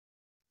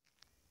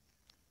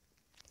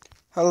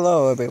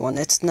Hello everyone,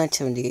 it's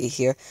 978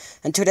 here,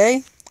 and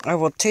today I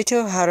will teach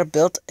you how to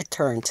build a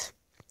turret.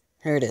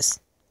 Here it is.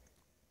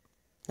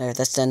 There,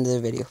 that's the end of the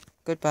video.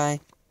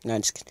 Goodbye. No,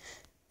 I'm just kidding.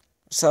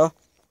 So,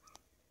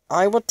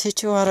 I will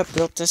teach you how to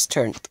build this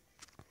turret.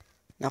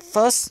 Now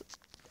first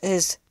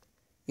is,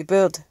 you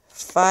build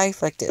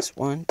 5 like this.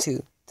 1,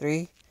 2,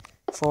 3,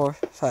 4,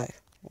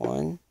 5.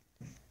 1,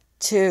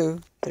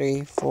 2,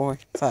 3, 4,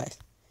 5.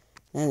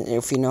 And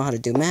if you know how to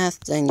do math,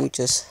 then you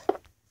just,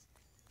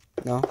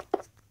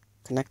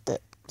 connect the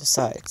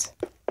sides.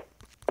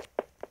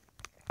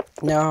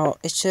 Now,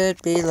 it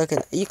should be looking,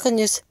 you can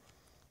use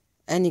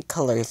any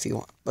color if you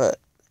want, but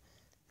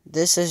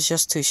this is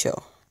just to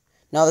show.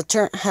 Now, the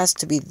turret has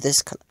to be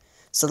this color.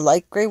 So,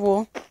 light gray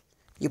wool,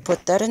 you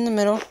put that in the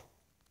middle,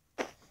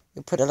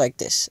 you put it like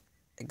this,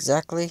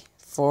 exactly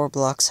 4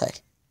 blocks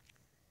high.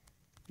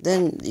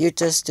 Then, you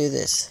just do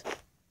this.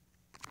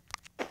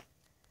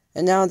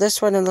 And now,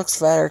 this one, it looks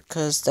fatter,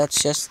 because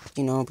that's just,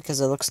 because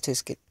it looks too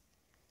skinny.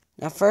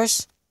 Now,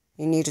 first,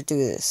 you need to do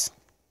this.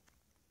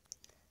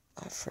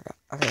 I forgot.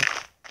 Okay.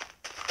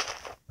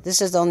 This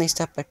is the only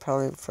step I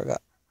probably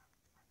forgot.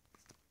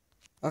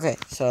 Okay,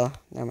 so,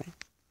 never mind.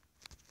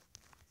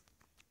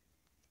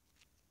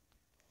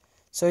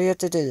 So you have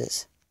to do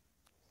this.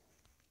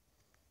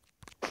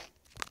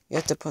 You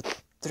have to put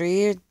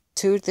 2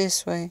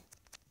 this way,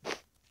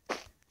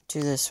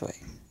 2 this way,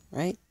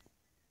 right?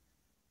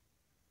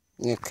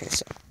 Okay,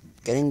 so,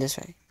 getting this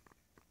way.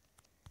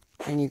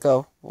 And you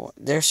go,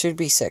 there should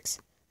be 6.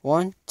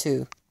 1,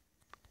 2,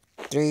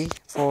 3,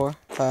 4,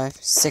 5,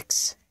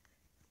 6.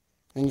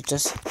 And you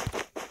just,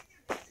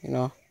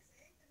 like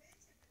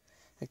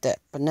that.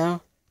 But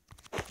now,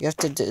 you have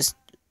to do this.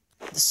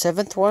 The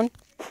 7th one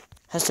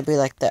has to be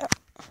like that.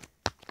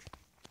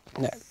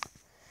 No.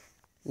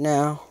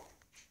 Now,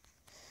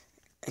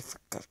 I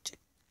forgot.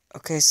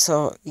 Okay,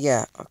 so,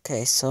 yeah.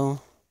 Okay, so,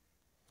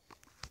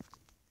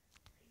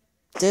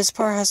 this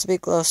part has to be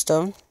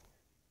glowstone.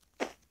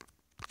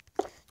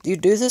 You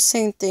do the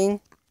same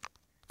thing,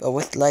 but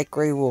with light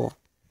gray wool.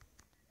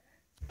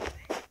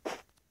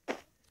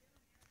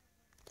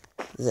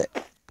 There.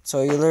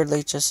 So you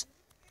literally just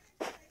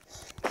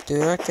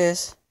do it like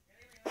this,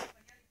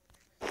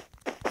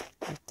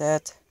 like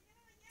that,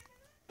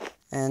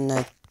 and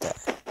like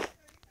that.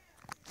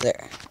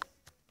 There.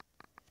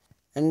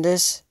 And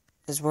this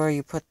is where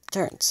you put the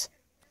turrets.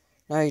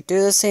 Now you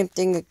do the same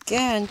thing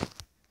again,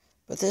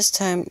 but this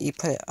time you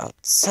put it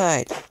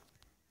outside.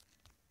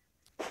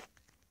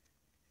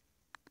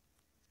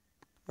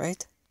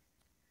 Right?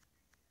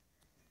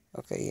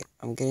 Okay, yeah,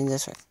 I'm getting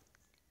this right.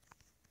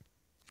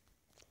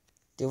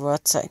 Do it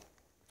outside.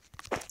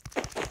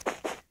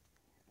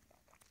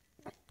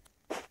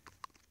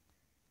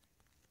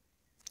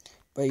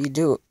 But you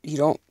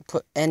don't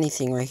put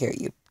anything right here.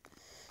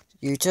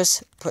 You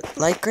just put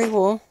light gray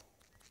wool.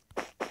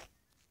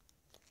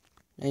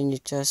 And you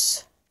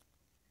just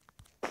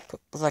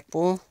put black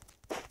wool.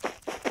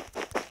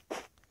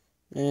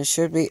 And it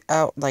should be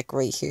out like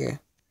right here.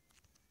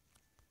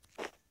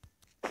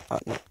 Oh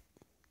no.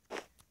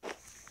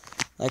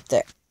 Like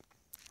that.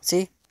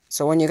 See?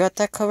 So when you got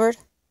that covered,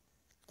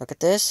 look at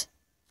this.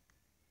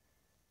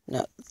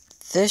 Now,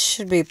 this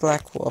should be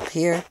black wool up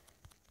here.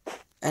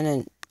 And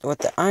then with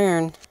the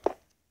iron,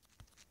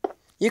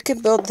 you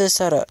can build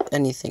this out of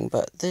anything,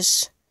 but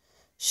this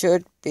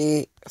should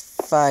be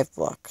 5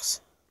 blocks.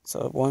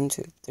 So 1,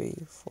 2,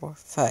 3, 4,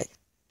 5.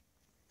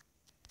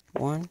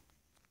 1,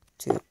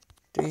 2,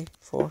 3,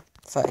 4,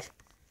 5.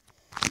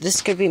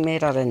 This could be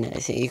made out of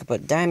anything. You could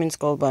put diamonds,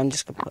 gold, but I'm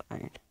just gonna put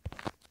iron.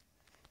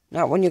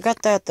 Now, when you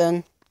got that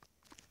done,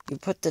 you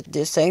put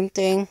the same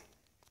thing,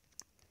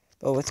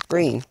 but with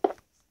green.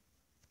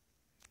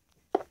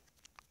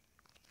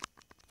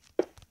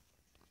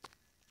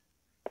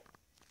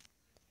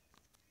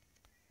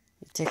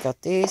 You take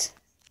out these.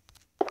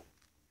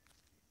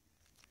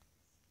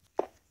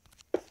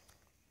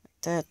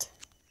 Like that.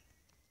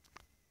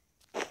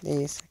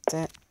 These, like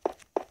that.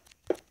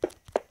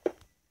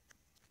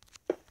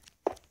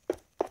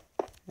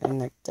 And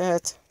like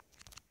that.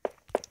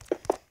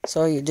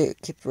 So you do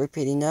keep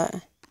repeating that.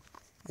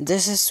 And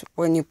this is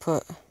when you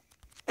put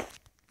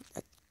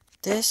like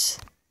this.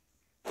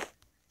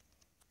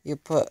 You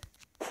put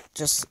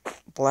just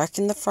black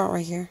in the front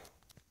right here.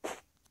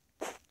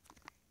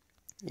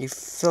 You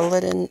fill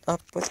it in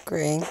up with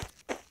gray.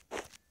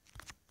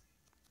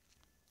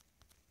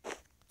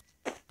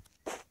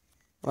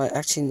 Well,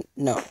 actually,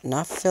 no,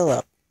 not fill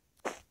up.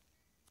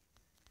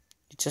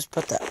 You just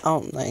put the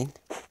outline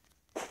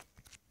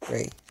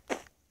gray.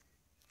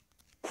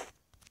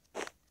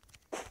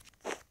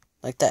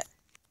 Like that.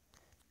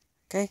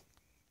 Okay?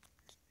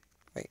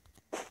 Wait.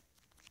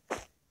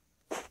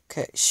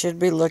 Okay, should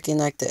be looking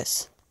like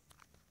this.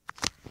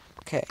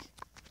 Okay.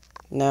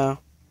 Now,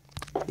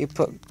 you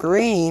put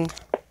green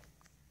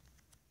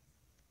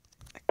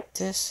like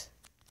this.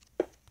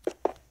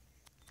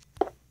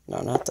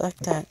 No, not like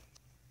that.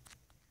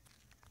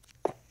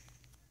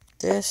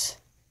 This.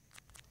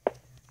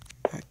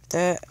 Like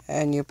that.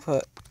 And you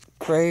put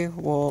gray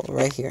wool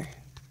right here.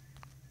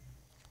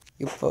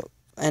 You put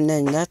And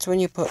then that's when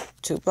you put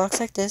 2 blocks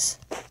like this.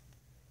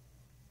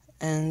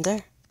 And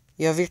there.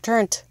 You have your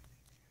turret.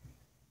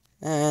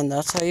 And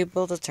that's how you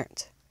build a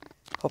turret.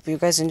 Hope you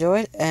guys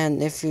enjoyed.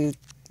 And if you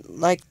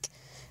like...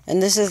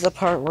 And this is the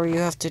part where you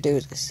have to do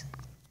this.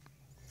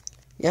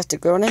 You have to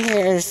go in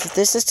here. And if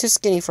this is too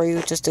skinny for you,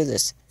 just do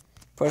this.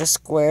 Put a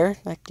square.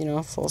 Like, you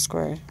know, full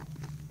square.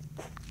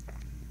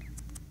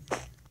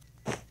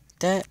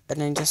 That.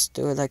 And then just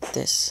do it like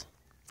this.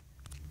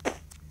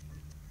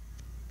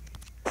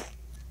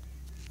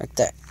 Like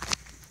that.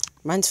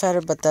 Mine's fatter,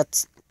 but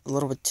that's a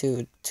little bit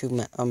too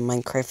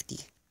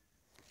Minecrafty.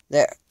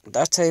 There.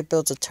 That's how you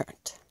build a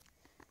turret.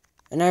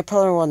 And I'm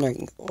probably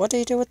wondering, what do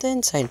you do with the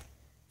inside?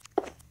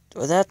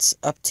 Well, that's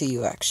up to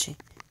you, actually.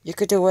 You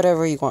could do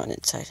whatever you want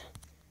inside.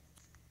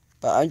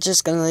 But I'm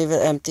just gonna leave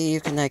it empty. You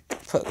can, like,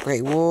 put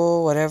gray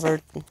wool, whatever.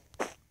 You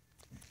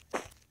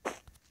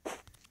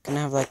can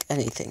have, like,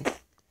 anything.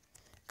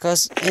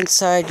 Because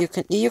inside, you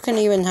can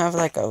even have,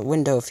 like, a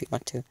window if you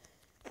want to.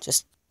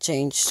 Just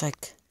change,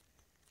 like...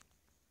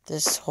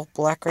 this whole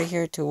black right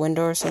here to a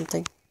window or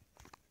something.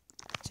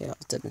 So yeah,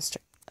 I'll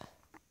demonstrate.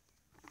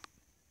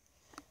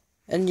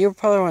 And you're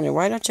probably wondering,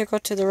 why don't you go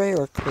to the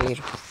regular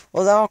creator?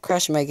 Well, that'll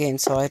crash my game,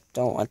 so I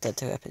don't want that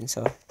to happen,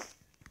 so...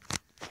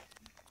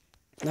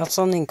 Not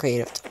something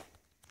creative.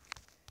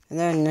 And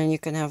then you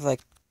can have, like,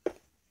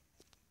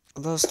 a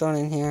little stone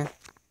in here.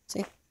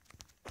 See?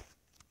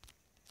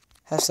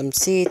 Have some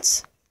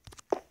seats.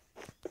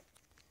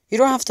 You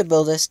don't have to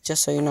build this,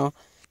 just so you know.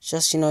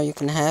 Just, you know, you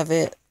can have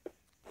it.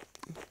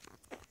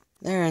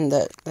 There, and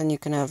that, then you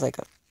can have like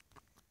a...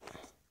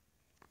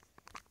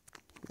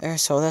 There,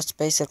 so that's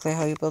basically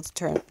how you build a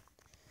turret.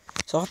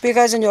 So I hope you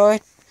guys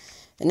enjoyed.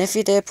 And if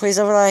you did, please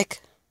leave a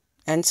like.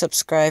 And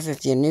subscribe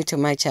if you're new to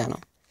my channel.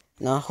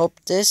 And I hope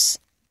this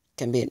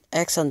can be an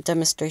excellent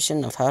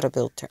demonstration of how to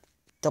build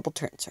double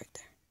turrets right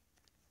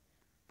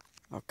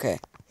there. Okay.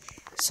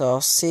 So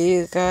I'll see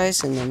you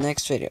guys in the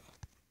next video.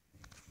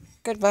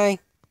 Goodbye.